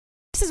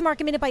This is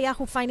Market Minute by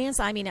Yahoo Finance.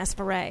 I'm Ines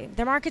Ferre.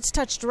 The markets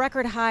touched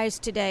record highs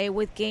today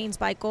with gains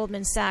by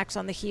Goldman Sachs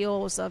on the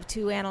heels of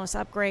two analyst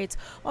upgrades.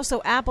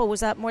 Also, Apple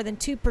was up more than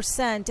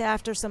 2%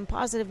 after some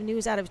positive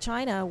news out of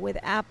China, with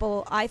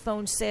Apple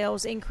iPhone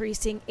sales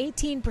increasing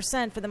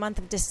 18% for the month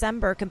of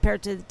December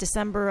compared to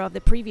December of the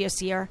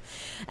previous year.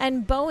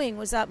 And Boeing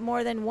was up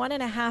more than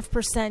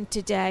 1.5%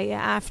 today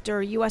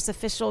after U.S.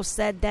 officials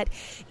said that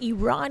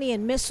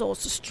Iranian missiles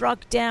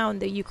struck down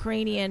the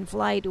Ukrainian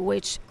flight,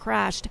 which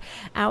crashed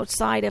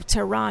outside of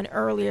Tehran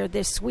earlier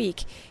this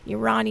week.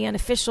 Iranian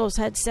officials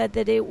had said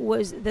that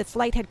the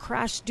flight had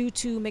crashed due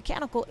to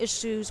mechanical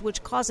issues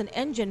which caused an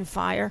engine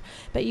fire,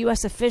 but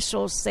U.S.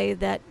 officials say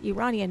that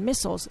Iranian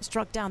missiles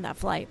struck down that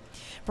flight.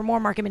 For more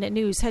Market Minute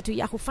news, head to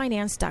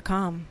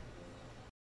yahoofinance.com.